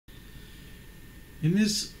In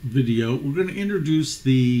this video, we're going to introduce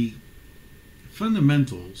the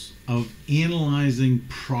fundamentals of analyzing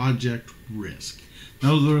project risk.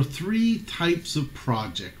 Now, there are three types of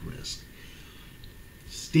project risk: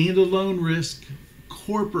 standalone risk,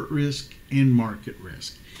 corporate risk, and market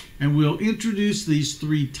risk. And we'll introduce these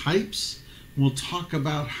three types. We'll talk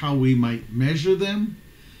about how we might measure them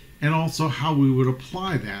and also how we would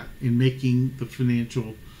apply that in making the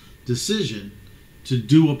financial decision to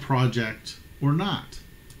do a project or not.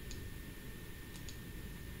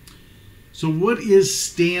 So what is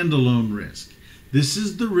standalone risk? This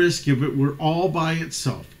is the risk if it were all by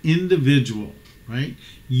itself, individual, right?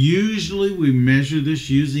 Usually we measure this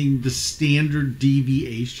using the standard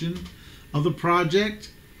deviation of the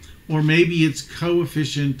project, or maybe its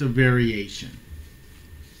coefficient of variation.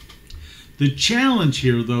 The challenge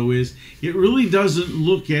here, though, is it really doesn't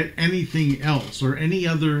look at anything else or any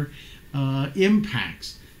other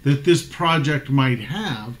impacts that this project might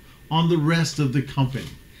have on the rest of the company.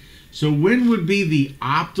 So when would be the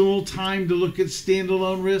optimal time to look at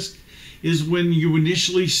standalone risk? Is when you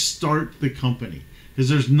initially start the company, because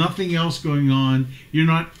there's nothing else going on. You're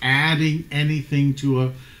not adding anything to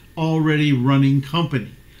a already running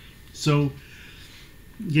company. So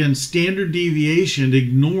again, standard deviation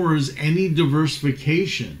ignores any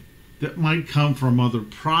diversification that might come from other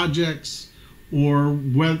projects or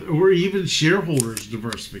even shareholders'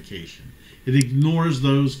 diversification. It ignores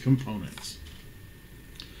those components.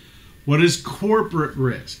 What is corporate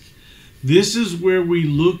risk? This is where we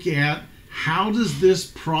look at how does this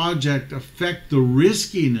project affect the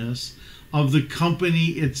riskiness of the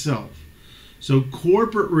company itself. So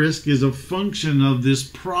corporate risk is a function of this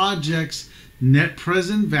project's net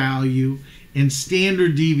present value and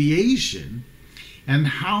standard deviation and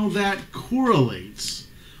how that correlates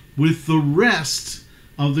with the rest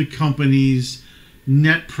of the company's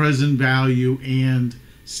net present value and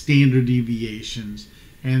standard deviations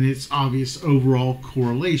and its obvious overall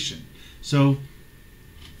correlation. So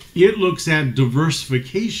it looks at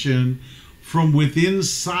diversification from within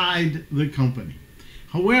inside the company.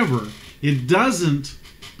 However, it doesn't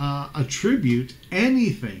attribute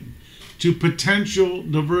anything to potential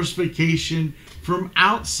diversification from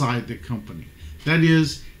outside the company. That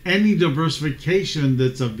is, any diversification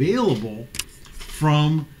that's available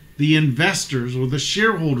from the investors or the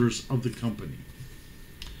shareholders of the company.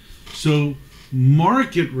 So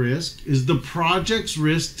market risk is the project's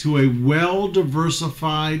risk to a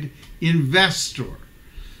well-diversified investor.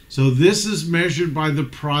 So this is measured by the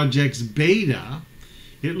project's beta.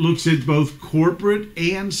 It looks at both corporate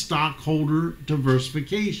and stockholder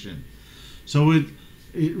diversification. So it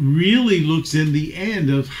really looks in the end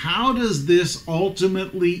of how does this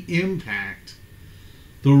ultimately impact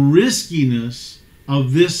the riskiness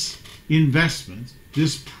of this investment,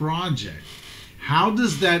 this project. How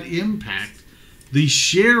does that impact the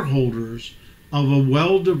shareholders of a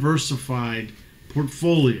well-diversified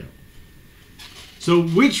portfolio? So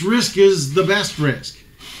which risk is the best risk?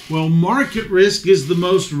 Well, market risk is the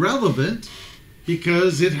most relevant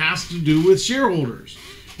because it has to do with shareholders.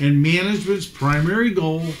 And management's primary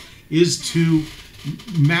goal is to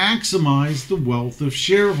maximize the wealth of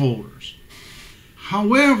shareholders.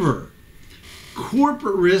 However,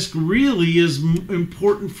 corporate risk really is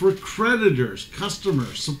important for creditors,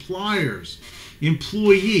 customers, suppliers,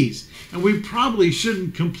 employees. And we probably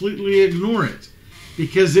shouldn't completely ignore it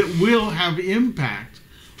because it will have impact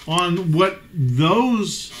on what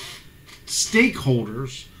those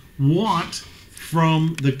stakeholders want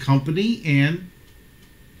from the company and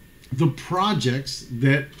the projects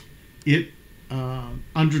that it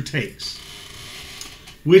undertakes.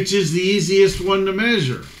 Which is the easiest one to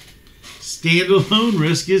measure? Standalone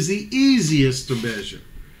risk is the easiest to measure,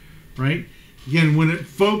 right? Again, when it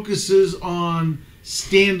focuses on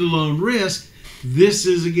standalone risk, this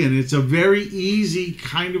is, again, it's a very easy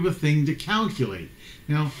kind of a thing to calculate.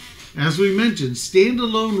 Now, as we mentioned,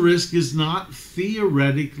 standalone risk is not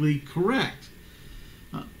theoretically correct.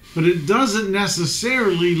 But it doesn't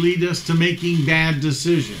necessarily lead us to making bad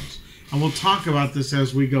decisions. And we'll talk about this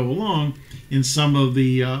as we go along in some of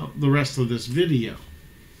the rest of this video.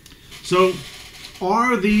 So,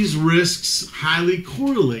 are these risks highly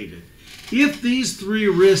correlated? If these three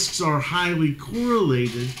risks are highly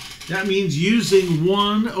correlated, that means using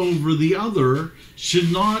one over the other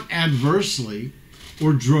should not adversely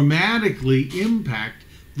or dramatically impact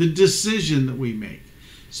the decision that we make.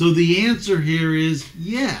 So the answer here is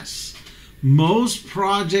yes. Most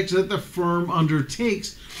projects that the firm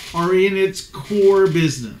undertakes are in its core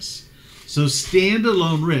business. So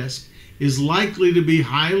standalone risk is likely to be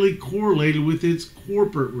highly correlated with its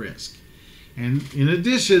corporate risk. And in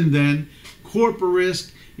addition then, corporate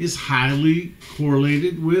risk is highly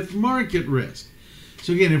correlated with market risk.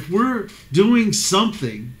 So again, if we're doing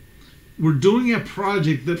something, we're doing a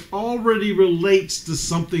project that already relates to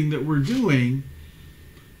something that we're doing,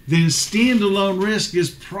 then standalone risk is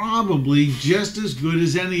probably just as good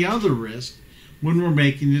as any other risk when we're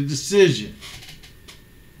making a decision.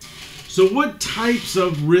 So what types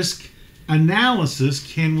of risk analysis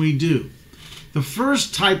can we do? The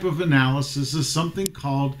first type of analysis is something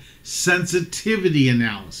called sensitivity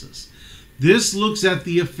analysis. This looks at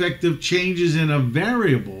the effect of changes in a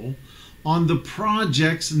variable on the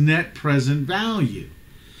project's net present value.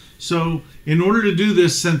 So in order to do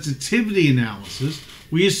this sensitivity analysis,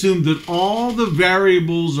 we assume that all the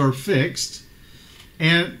variables are fixed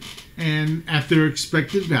and at their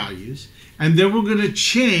expected values, and then we're going to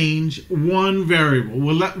change one variable.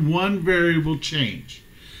 We'll let one variable change.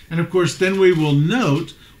 And of course, then we will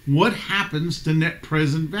note what happens to net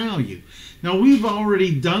present value. Now, we've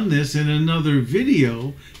already done this in another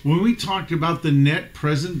video when we talked about the net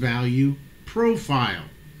present value profile.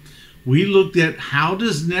 We looked at how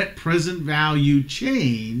does net present value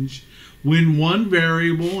change when one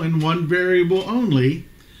variable and one variable only,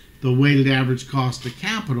 the weighted average cost of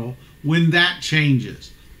capital, when that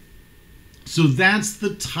changes. So that's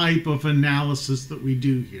the type of analysis that we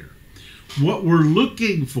do here. What we're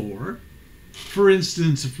looking for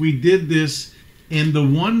instance, if we did this and the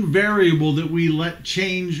one variable that we let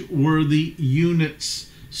change were the units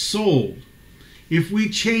sold. If we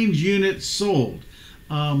change units sold,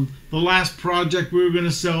 the last project we were going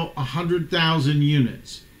to sell 100,000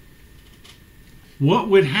 units. What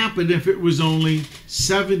would happen if it was only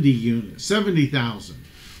 70 units, 70,000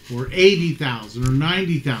 or 80,000 or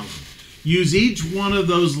 90,000? Use each one of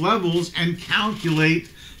those levels and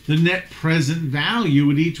calculate the net present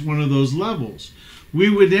value at each one of those levels. We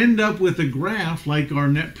would end up with a graph like our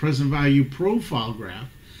net present value profile graph.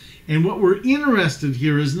 And what we're interested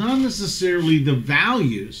here is not necessarily the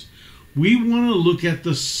values. We want to look at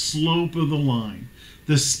the slope of the line.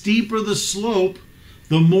 The steeper the slope,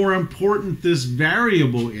 the more important this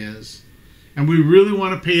variable is. And we really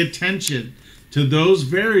want to pay attention to those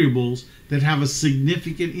variables that have a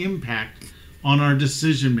significant impact on our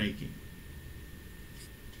decision making.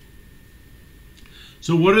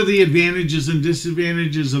 So what are the advantages and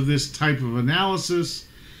disadvantages of this type of analysis?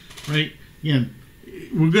 Right? Again,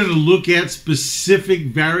 we're going to look at specific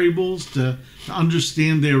variables to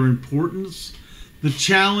understand their importance. The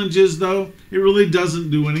challenges, though, it really doesn't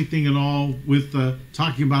do anything at all with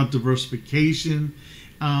talking about diversification.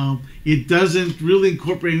 It doesn't really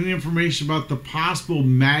incorporate any information about the possible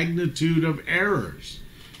magnitude of errors,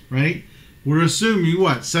 right? We're assuming,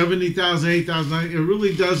 what, 70,000, 80,000, it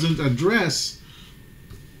really doesn't address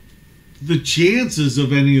the chances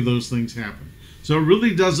of any of those things happen. So it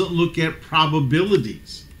really doesn't look at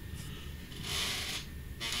probabilities.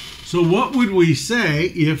 So what would we say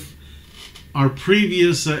if our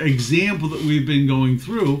previous example that we've been going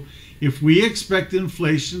through, if we expect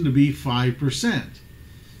inflation to be 5%,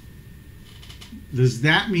 does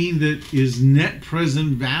that mean that is net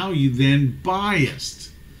present value then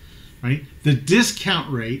biased, right? The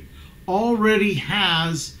discount rate already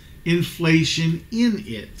has inflation in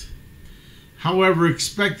it. However,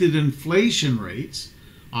 expected inflation rates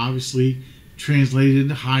obviously translated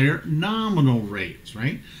into higher nominal rates,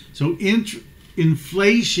 right? So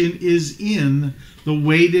inflation is in the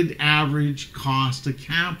weighted average cost of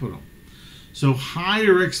capital. So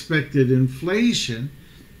higher expected inflation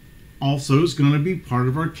also is going to be part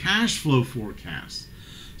of our cash flow forecast.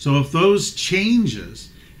 So if those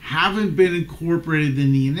changes haven't been incorporated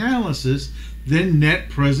in the analysis, then net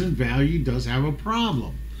present value does have a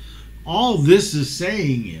problem. All this is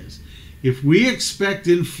saying is, if we expect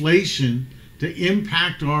inflation to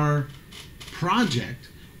impact our project,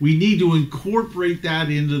 we need to incorporate that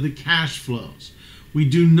into the cash flows. We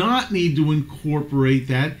do not need to incorporate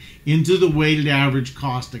that into the weighted average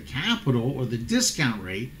cost of capital or the discount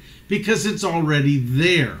rate because it's already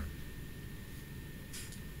there.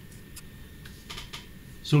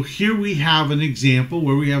 So here we have an example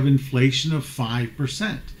where we have inflation of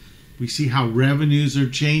 5%. We see how revenues are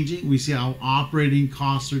changing. We see how operating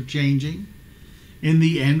costs are changing. In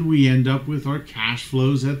the end, we end up with our cash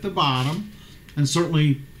flows at the bottom. And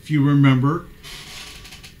certainly, if you remember,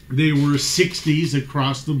 they were 60s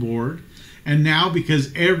across the board. And now,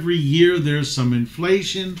 because every year there's some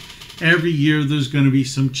inflation, every year there's going to be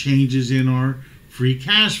some changes in our free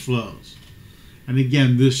cash flows. And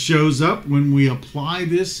again, this shows up when we apply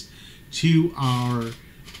this to our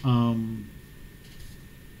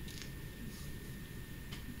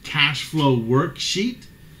cash flow worksheet.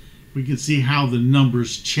 We can see how the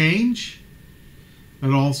numbers change.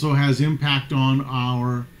 That also has impact on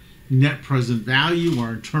our net present value,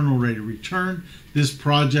 our internal rate of return. This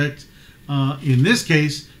project, in this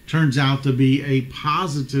case, turns out to be a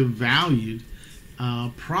positive valued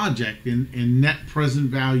project in net present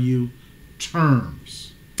value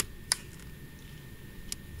terms.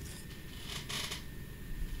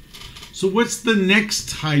 So what's the next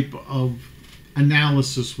type of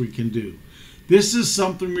analysis we can do? This is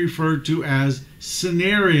something referred to as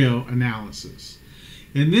scenario analysis.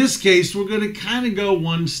 In this case, we're going to kind of go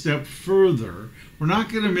one step further. We're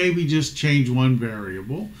not going to maybe just change one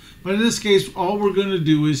variable, but in this case, all we're going to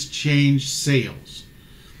do is change sales.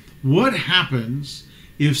 What happens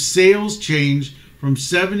if sales change from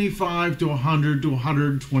 75 to 100 to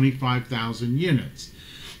 125,000 units?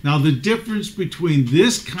 Now, the difference between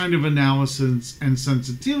this kind of analysis and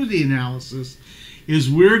sensitivity analysis is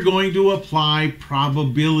we're going to apply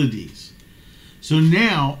probabilities. So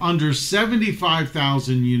now, under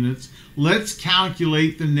 75,000 units, let's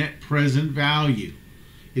calculate the net present value.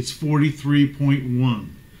 It's 43.1.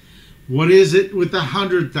 What is it with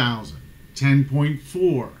 100,000?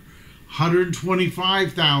 10.4.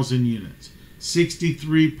 125,000 units,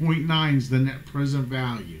 63.9 is the net present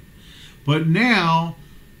value. But now,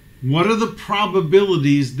 what are the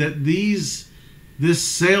probabilities that this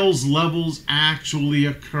sales levels actually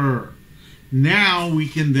occur? Now we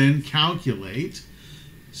can then calculate,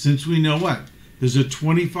 since we know what? There's a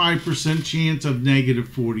 25% chance of negative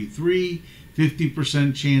 43,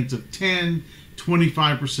 50% chance of 10,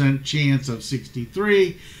 25% chance of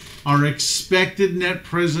 63. Our expected net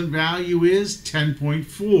present value is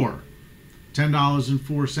 10.4,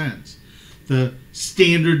 $10.04. The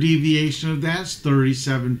standard deviation of that's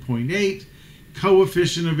 37.8.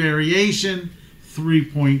 Coefficient of variation,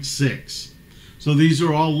 3.6. So these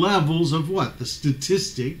are all levels of what? The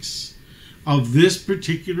statistics of this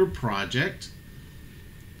particular project.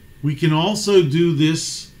 We can also do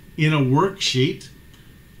this in a worksheet,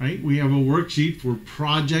 right? We have a worksheet for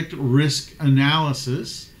project risk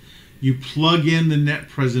analysis. You plug in the net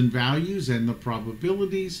present values and the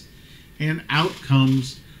probabilities, and out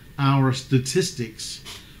comes our statistics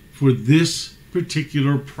for this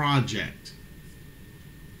particular project.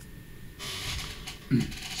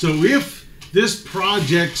 So if this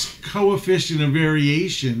project's coefficient of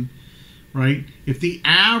variation, right, if the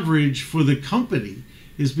average for the company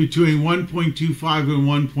is between 1.25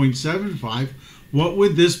 and 1.75, what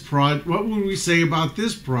would we say about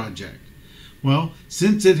this project? Well,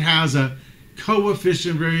 since it has a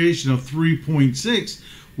coefficient variation of 3.6,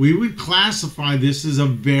 we would classify this as a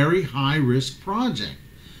very high risk project.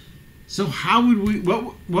 So how would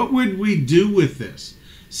what would we do with this?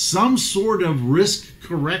 Some sort of risk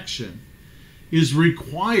correction is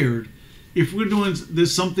required if we're doing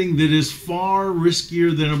this something that is far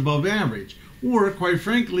riskier than above average, or quite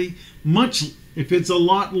frankly, if it's a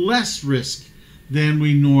lot less risk than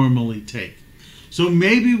we normally take. So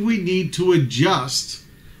maybe we need to adjust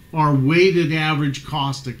our weighted average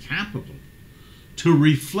cost of capital to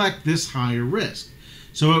reflect this higher risk.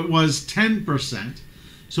 So it was 10%.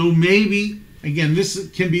 So maybe, again, this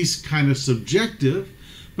can be kind of subjective,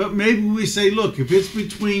 but maybe we say, look, if it's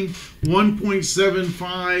between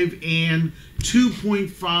 1.75 and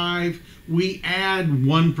 2.5, we add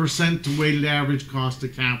 1% to weighted average cost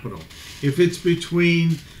of capital. If it's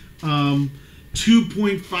between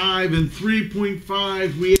 2.5 and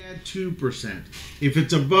 3.5, we add 2%. If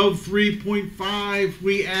it's above 3.5,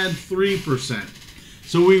 we add 3%.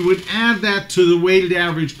 So we would add that to the weighted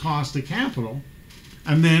average cost of capital,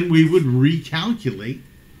 and then we would recalculate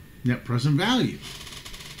net present value.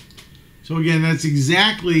 So again, that's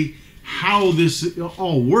exactly how this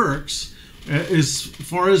all works as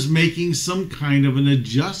far as making some kind of an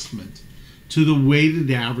adjustment to the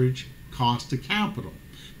weighted average cost of capital.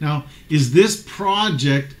 Now, is this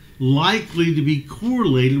project likely to be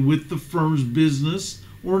correlated with the firm's business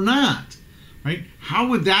or not? Right? How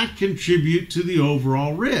would that contribute to the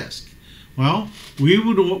overall risk? Well, we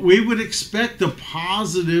would expect a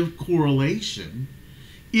positive correlation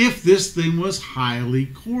if this thing was highly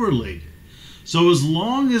correlated. So as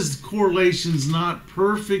long as the correlation's not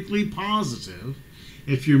perfectly positive,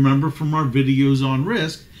 if you remember from our videos on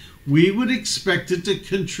risk, we would expect it to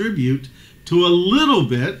contribute to a little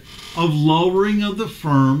bit of lowering of the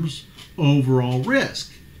firm's overall risk.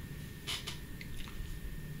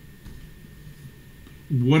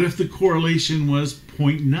 What if the correlation was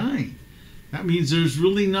 0.9? That means there's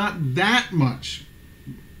really not that much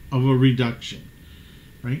of a reduction,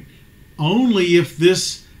 right? Only if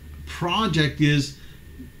this project is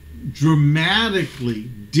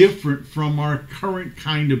dramatically different from our current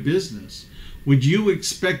kind of business would you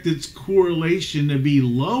expect its correlation to be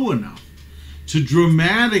low enough to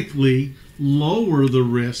dramatically lower the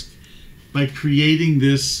risk by creating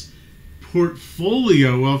this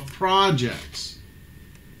portfolio of projects?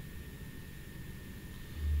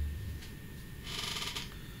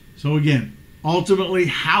 So again, ultimately,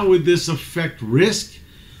 how would this affect risk?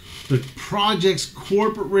 The project's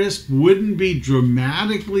corporate risk wouldn't be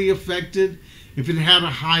dramatically affected if it had a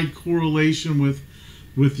high correlation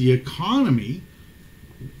with the economy,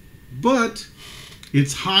 but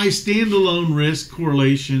its high standalone risk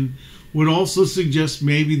correlation would also suggest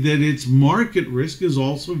maybe that its market risk is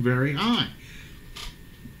also very high.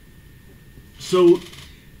 So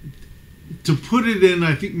to put it in,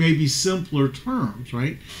 I think, maybe simpler terms,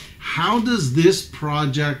 right? How does this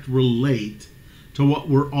project relate to what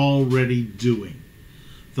we're already doing?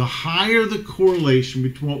 The higher the correlation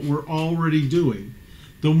between what we're already doing,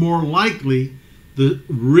 the more likely the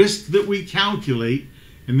risk that we calculate,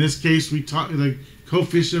 in this case we talked, the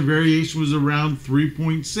coefficient of variation was around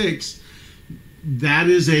 3.6, that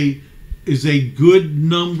is a good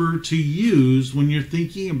number to use when you're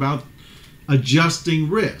thinking about adjusting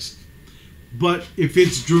risk. But if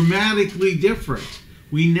it's dramatically different,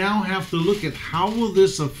 we now have to look at how will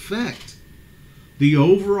this affect the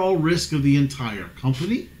overall risk of the entire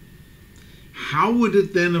company? How would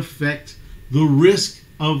it then affect the risk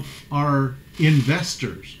of our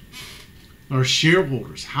investors, our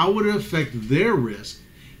shareholders? How would it affect their risk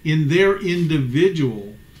in their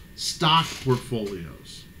individual stock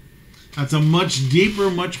portfolios? That's a much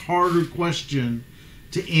deeper, much harder question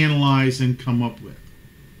to analyze and come up with.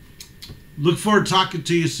 Look forward to talking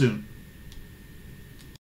to you soon.